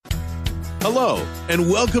Hello, and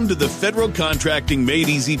welcome to the Federal Contracting Made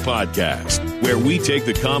Easy podcast, where we take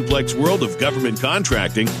the complex world of government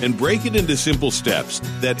contracting and break it into simple steps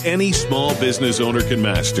that any small business owner can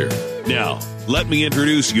master. Now, let me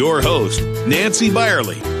introduce your host, Nancy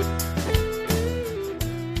Byerly.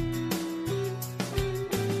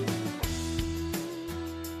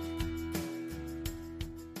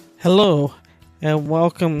 Hello, and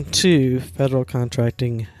welcome to Federal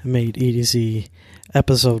Contracting Made Easy,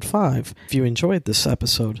 Episode 5. If you enjoyed this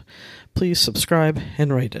episode, please subscribe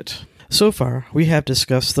and rate it. So far, we have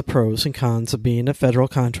discussed the pros and cons of being a federal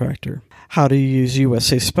contractor, how to use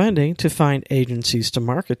USA spending to find agencies to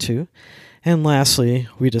market to, and lastly,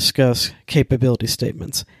 we discuss capability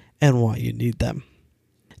statements and why you need them.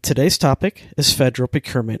 Today's topic is federal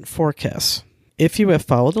procurement forecasts. If you have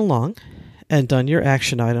followed along and done your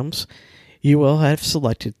action items, you will have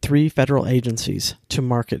selected 3 federal agencies to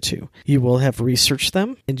market to. You will have researched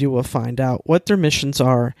them, and you will find out what their missions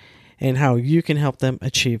are and how you can help them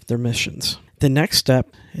achieve their missions. The next step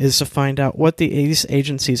is to find out what these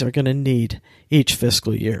agencies are going to need each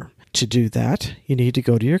fiscal year. To do that, you need to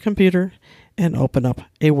go to your computer and open up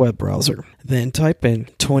a web browser. Then type in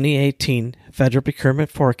 2018 Federal Procurement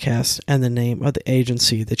Forecast and the name of the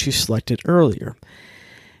agency that you selected earlier.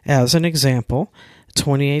 As an example,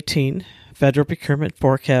 2018 Federal Procurement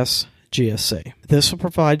Forecast GSA. This will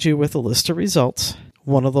provide you with a list of results.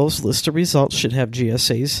 One of those list of results should have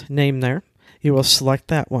GSA's name there. You will select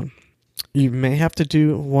that one. You may have to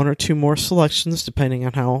do 1 or 2 more selections depending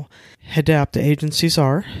on how adept the agencies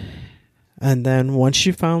are. And then once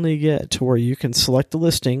you finally get to where you can select the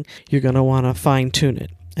listing, you're going to want to fine-tune it.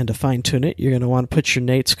 And to fine-tune it, you're going to want to put your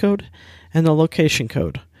NAICS code and the location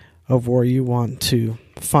code of where you want to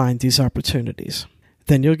find these opportunities.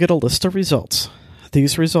 Then you'll get a list of results.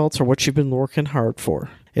 These results are what you've been working hard for.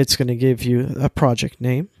 It's going to give you a project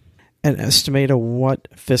name, an estimate of what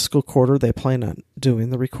fiscal quarter they plan on doing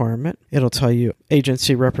the requirement. It'll tell you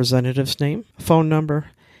agency representative's name, phone number,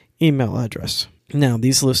 email address. Now,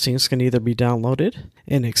 these listings can either be downloaded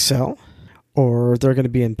in Excel or they're going to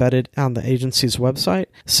be embedded on the agency's website.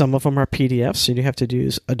 Some of them are PDFs, so you have to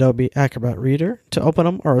use Adobe Acrobat Reader to open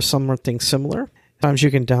them or something similar. Sometimes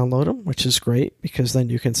you can download them, which is great because then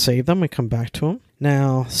you can save them and come back to them.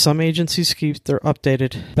 Now, some agencies keep their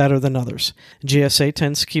updated better than others. GSA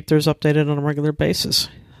tends to keep theirs updated on a regular basis.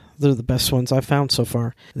 They're the best ones I've found so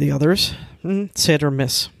far. The others, hit or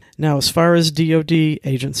miss. Now, as far as DoD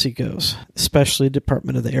agency goes, especially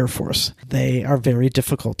Department of the Air Force, they are very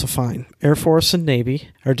difficult to find. Air Force and Navy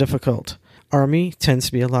are difficult. Army tends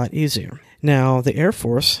to be a lot easier. Now, the Air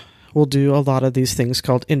Force will do a lot of these things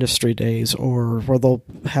called industry days, or where they'll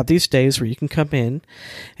have these days where you can come in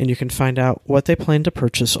and you can find out what they plan to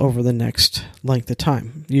purchase over the next length of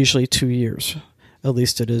time, usually 2 years. At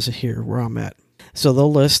least it is here where I'm at. So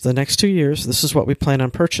they'll list the next 2 years, this is what we plan on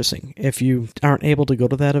purchasing. If you aren't able to go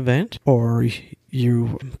to that event, or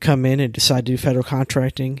you come in and decide to do federal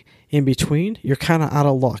contracting in between, you're kind of out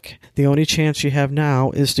of luck. The only chance you have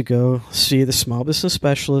now is to go see the small business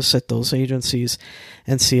specialists at those agencies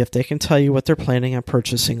and see if they can tell you what they're planning on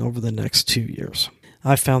purchasing over the next 2 years.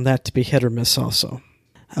 I found that to be hit or miss also.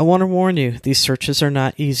 I want to warn you, these searches are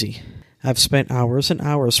not easy. I've spent hours and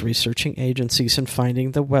hours researching agencies and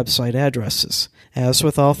finding the website addresses. As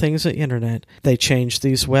with all things on the internet, they change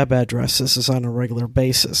these web addresses on a regular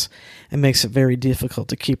basis and makes it very difficult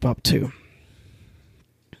to keep up to.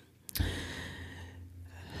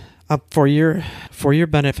 For your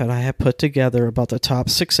benefit, I have put together about the top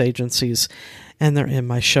 6 agencies, and they're in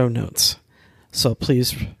my show notes. So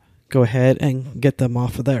please go ahead and get them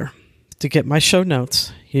off of there. To get my show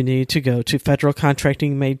notes, you need to go to Federal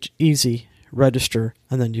Contracting Made Easy, register,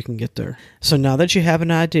 and then you can get there. So now that you have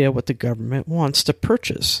an idea what the government wants to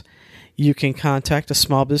purchase, you can contact a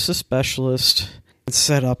small business specialist and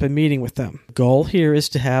set up a meeting with them. The goal here is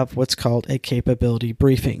to have what's called a capability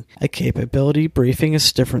briefing. A capability briefing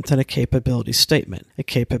is different than a capability statement. A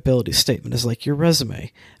capability statement is like your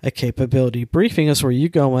resume. A capability briefing is where you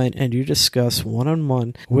go in and you discuss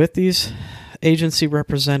one-on-one with these agency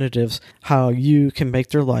representatives how you can make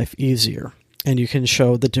their life easier. And you can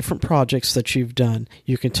show the different projects that you've done.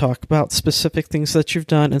 You can talk about specific things that you've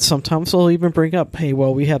done, and sometimes they'll even bring up, hey,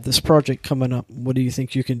 well, we have this project coming up. What do you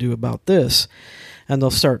think you can do about this? And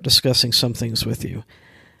they'll start discussing some things with you.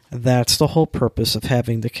 That's the whole purpose of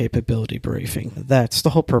having the capability briefing. That's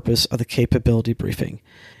the whole purpose of the capability briefing.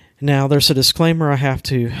 Now, there's a disclaimer I have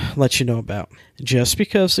to let you know about. Just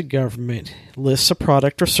because the government lists a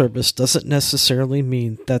product or service doesn't necessarily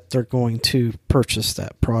mean that they're going to purchase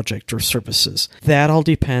that project or services. That all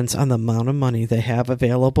depends on the amount of money they have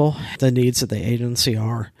available, the needs of the agency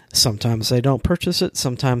are. Sometimes they don't purchase it,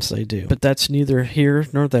 sometimes they do. But that's neither here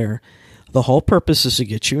nor there. The whole purpose is to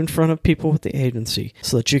get you in front of people with the agency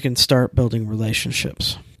so that you can start building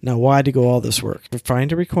relationships. Now, why do all this work? To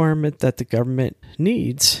find a requirement that the government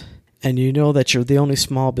needs, and you know that you're the only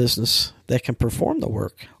small business that can perform the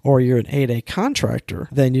work, or you're an 8A contractor,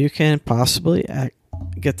 then you can possibly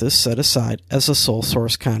get this set aside as a sole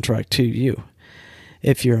source contract to you.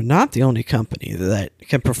 If you're not the only company that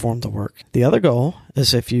can perform the work, the other goal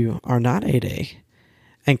is if you are not 8A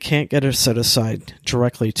and can't get it set aside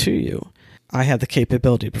directly to you, I have the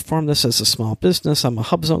capability to perform this as a small business. I'm a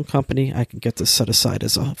HubZone company. I can get this set aside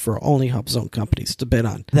for only HubZone companies to bid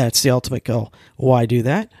on. That's the ultimate goal. Why do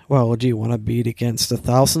that? Well, do you want to bid against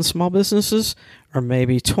 1,000 small businesses or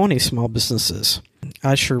maybe 20 small businesses?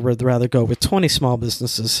 I sure would rather go with 20 small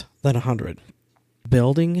businesses than 100.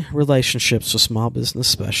 Building relationships with small business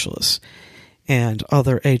specialists and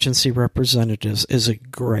other agency representatives is a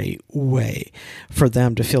great way for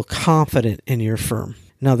them to feel confident in your firm.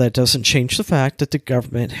 Now, that doesn't change the fact that the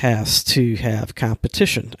government has to have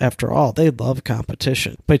competition. After all, they love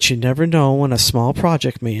competition. But you never know when a small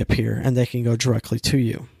project may appear and they can go directly to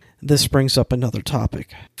you. This brings up another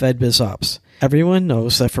topic, FedBizOps. Everyone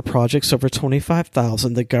knows that for projects over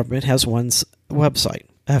 $25,000, the government has one website,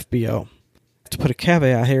 FBO. To put a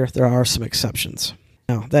caveat here, there are some exceptions.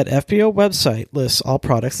 Now, that FBO website lists all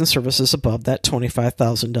products and services above that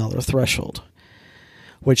 $25,000 threshold.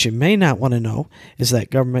 What you may not want to know is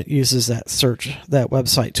that government uses that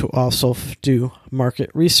website to also do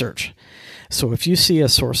market research. So if you see a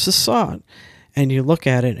sources sought and you look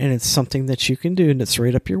at it and it's something that you can do and it's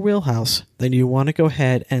right up your wheelhouse, then you want to go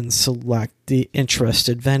ahead and select the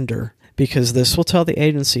interested vendor, because this will tell the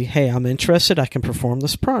agency, hey, I'm interested, I can perform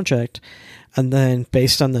this project. And then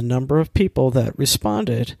based on the number of people that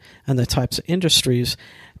responded and the types of industries,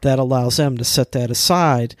 that allows them to set that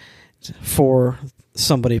aside for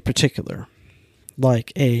somebody particular,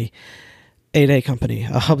 like a 8A company,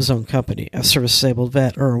 a HubZone company, a service-disabled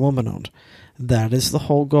vet, or a woman-owned. That is the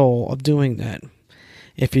whole goal of doing that.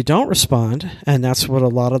 If you don't respond, and that's what a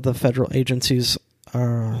lot of the federal agencies'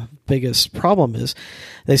 biggest problem is,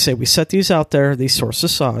 they say, we set these out there, these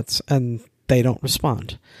sources sought, and they don't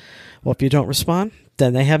respond. Well, if you don't respond,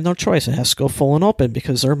 then they have no choice. It has to go full and open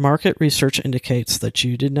because their market research indicates that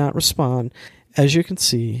you did not respond. As you can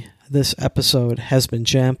see, this episode has been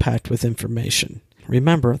jam-packed with information.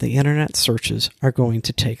 Remember, the internet searches are going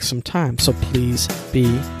to take some time, so please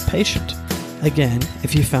be patient. Again,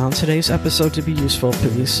 if you found today's episode to be useful,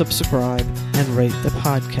 please subscribe and rate the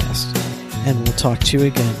podcast. And we'll talk to you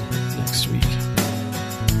again next week.